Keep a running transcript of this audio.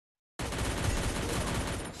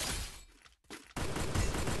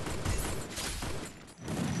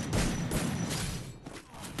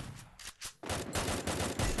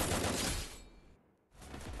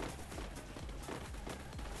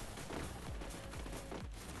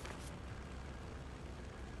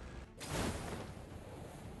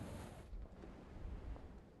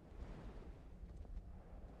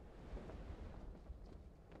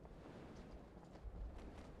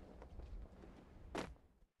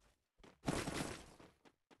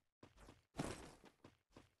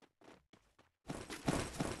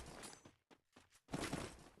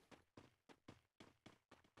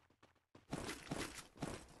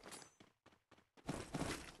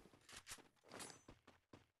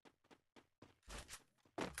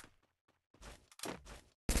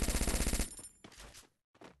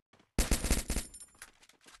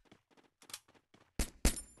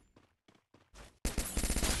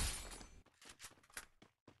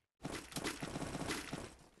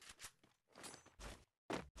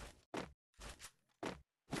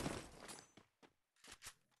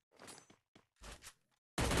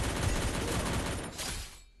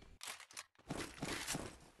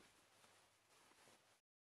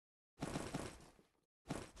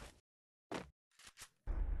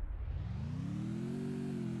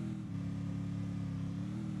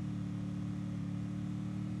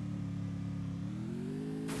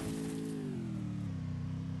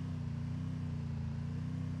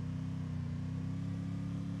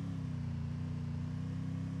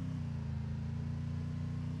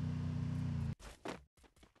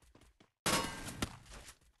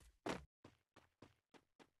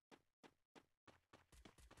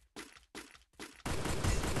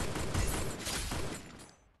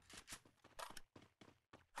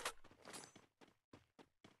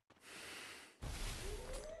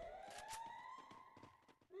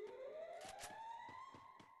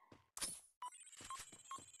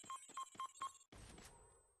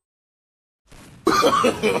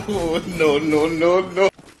No, no, no, no.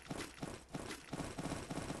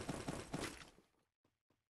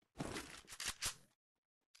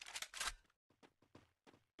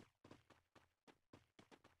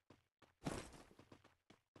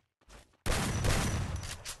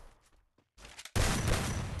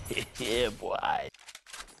 Yeah, boy.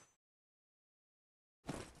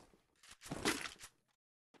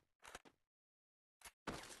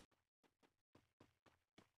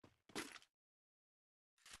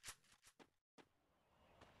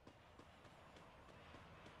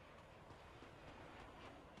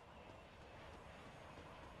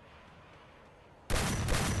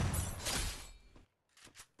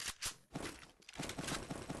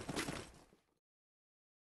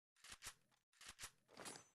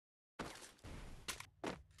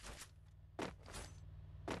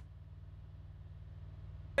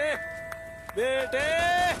 बेटे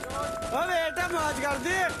ओ बेटा मौज कर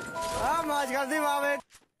दी हाँ मौज कर दी वाह बेटे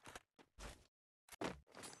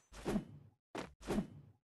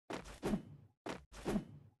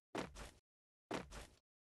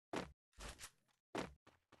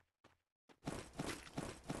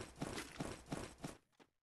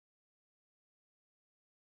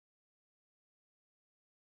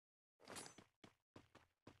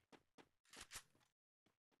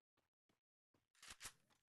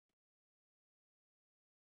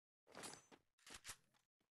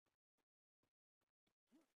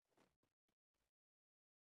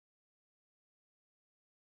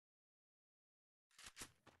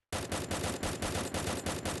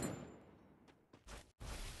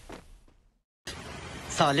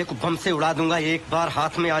साले को बम से उड़ा दूंगा एक बार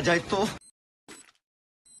हाथ में आ जाए तो।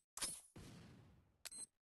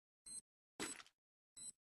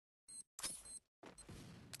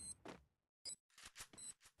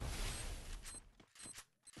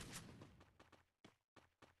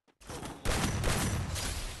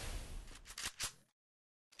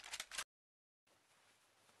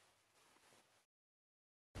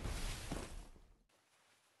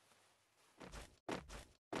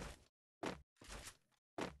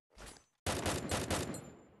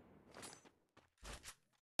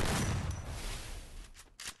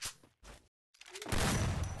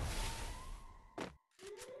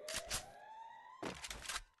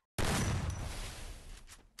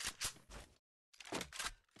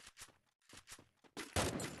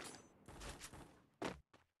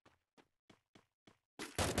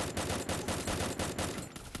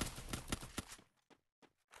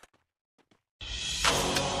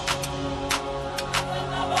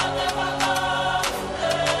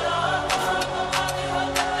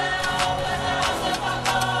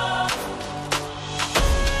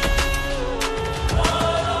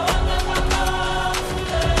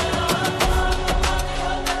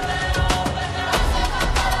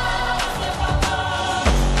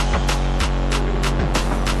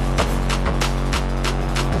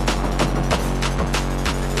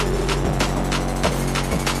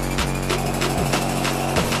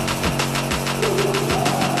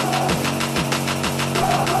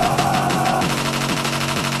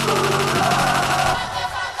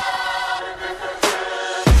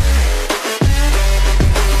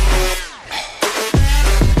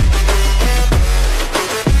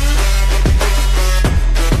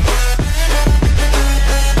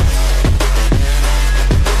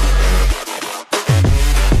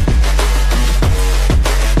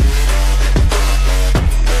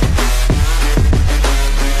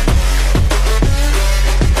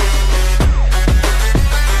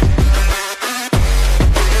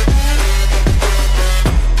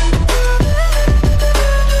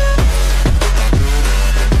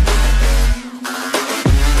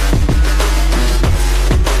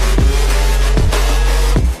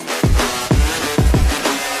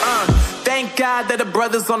 That the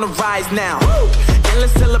brothers on the rise now.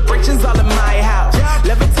 Endless celebrations all in my house.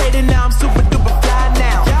 Levitating now, I'm super duper fly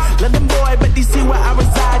now. London boy, but DC where I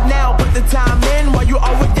reside now. Put the time in while you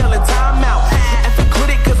always yelling time out. And for quit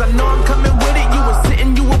it, cause I know I'm coming with it. You were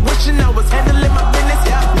sitting, you were wishing I was handling my business.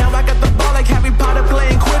 Now I got the ball like Harry Potter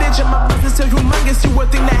playing Quidditch. And my business so humongous, you would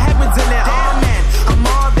think that happens in it. Oh man, I'm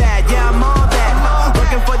all that, yeah, I'm all that.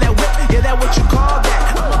 Working for that whip, yeah, that what you call that.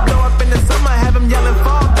 I'ma blow up in the summer, have them yelling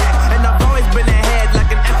fall back. And I've always been ahead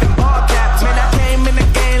like an effing ball cap. Man, I came in the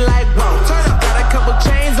game like, whoa. Got a couple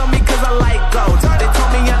chains on me cause I like gold. They told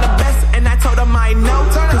me I'm the best and I told them I know.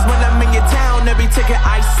 Cause when I'm in your town, every ticket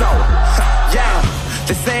I sold. Yeah,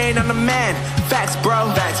 they saying I'm the man. Facts, bro.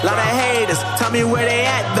 Lot of haters, tell me where they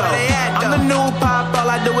at though. I'm the new pop, all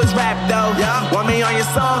I do is rap though. Want me on your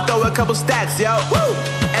song, throw a couple stacks, yo. Woo!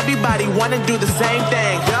 Everybody wanna do the same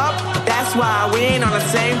thing. That's That's why we ain't on the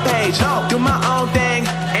same page. Do my own thing,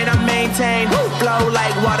 and I maintain. Flow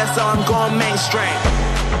like water, so I'm going mainstream.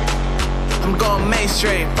 I'm going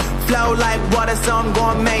mainstream. Flow like water, so I'm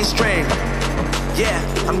going mainstream. Yeah,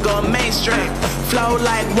 I'm going mainstream. Flow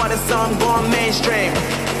like water, so I'm going mainstream.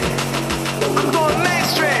 I'm going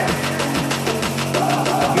mainstream.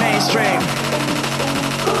 Mainstream.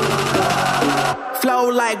 Flow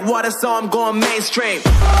like water, so I'm going mainstream.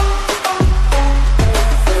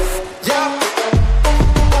 Yeah.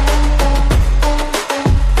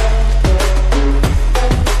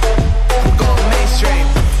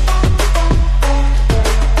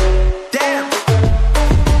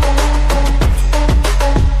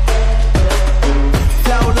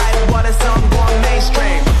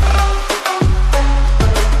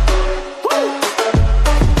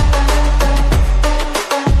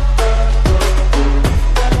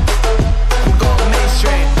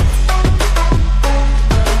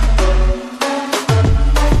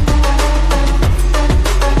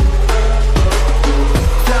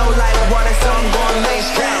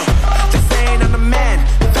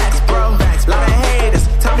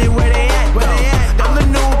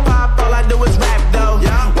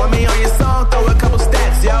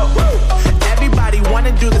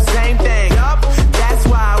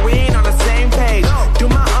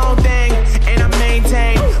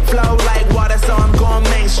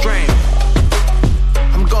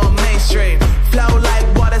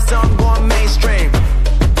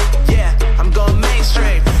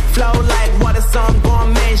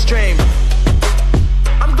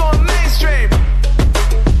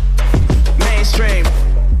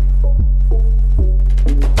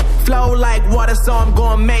 Flow like water, so I'm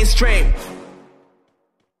going mainstream.